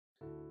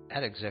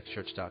At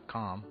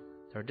execshirts.com,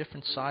 there are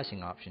different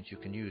sizing options you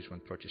can use when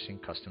purchasing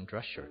custom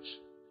dress shirts.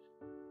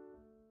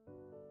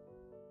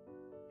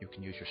 You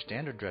can use your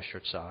standard dress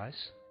shirt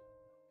size,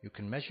 you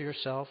can measure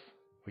yourself,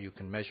 or you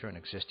can measure an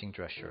existing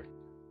dress shirt.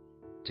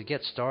 To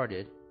get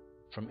started,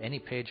 from any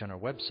page on our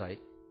website,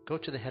 go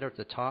to the header at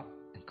the top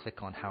and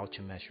click on How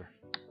to Measure.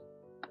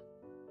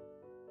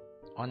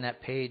 On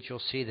that page, you'll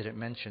see that it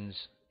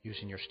mentions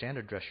using your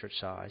standard dress shirt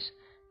size,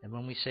 and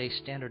when we say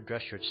standard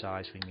dress shirt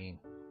size, we mean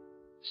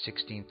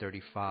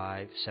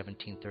 1635,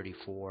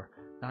 1734,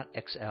 not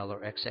XL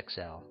or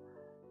XXL.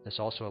 There's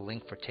also a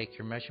link for Take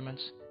Your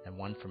Measurements and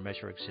one for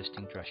Measure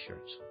Existing Dress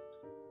Shirts.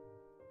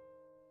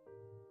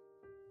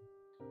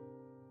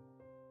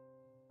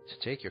 To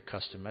take your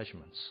custom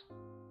measurements,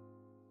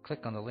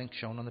 click on the link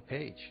shown on the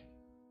page.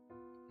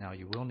 Now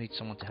you will need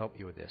someone to help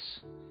you with this,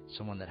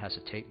 someone that has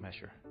a tape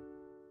measure.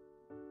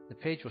 The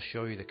page will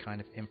show you the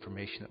kind of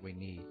information that we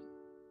need.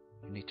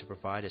 You need to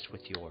provide us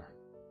with your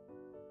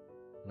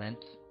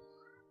length,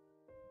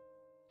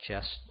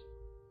 chest,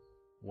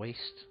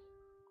 waist,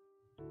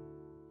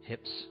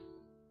 hips,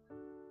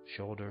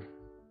 shoulder,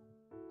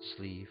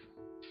 sleeve,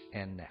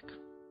 and neck.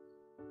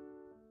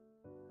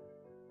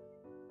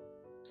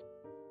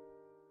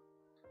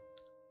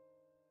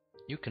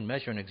 You can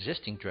measure an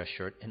existing dress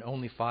shirt in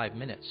only 5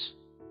 minutes.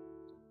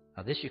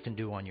 Now this you can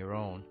do on your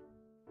own,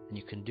 and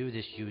you can do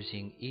this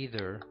using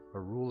either a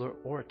ruler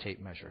or a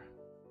tape measure.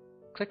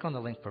 Click on the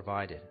link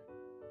provided.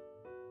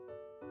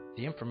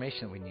 The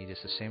information that we need is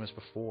the same as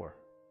before.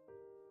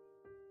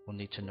 We'll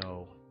need to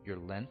know your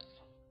length,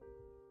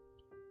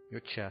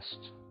 your chest,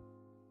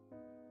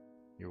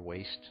 your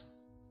waist,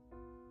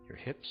 your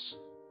hips,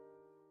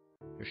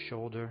 your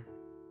shoulder,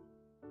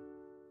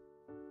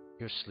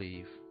 your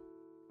sleeve,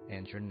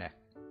 and your neck.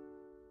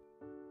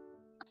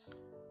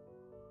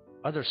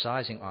 Other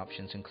sizing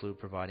options include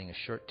providing a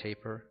shirt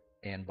taper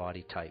and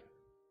body type.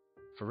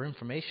 For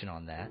information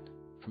on that,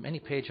 from any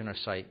page on our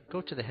site,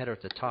 go to the header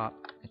at the top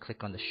and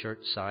click on the Shirt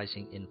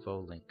Sizing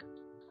Info link.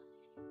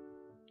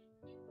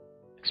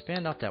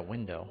 Expand out that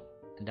window,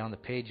 and down the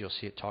page you'll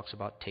see it talks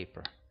about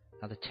taper.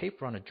 Now the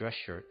taper on a dress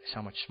shirt is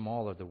how much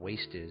smaller the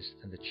waist is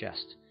than the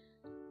chest,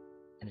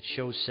 and it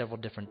shows several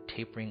different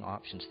tapering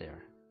options there.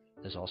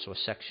 There's also a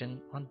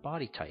section on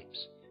body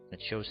types, and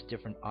it shows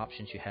different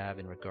options you have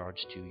in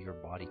regards to your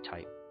body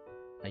type.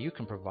 Now you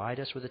can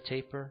provide us with a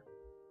taper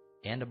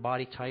and a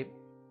body type,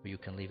 or you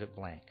can leave it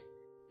blank.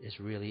 It is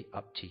really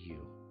up to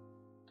you.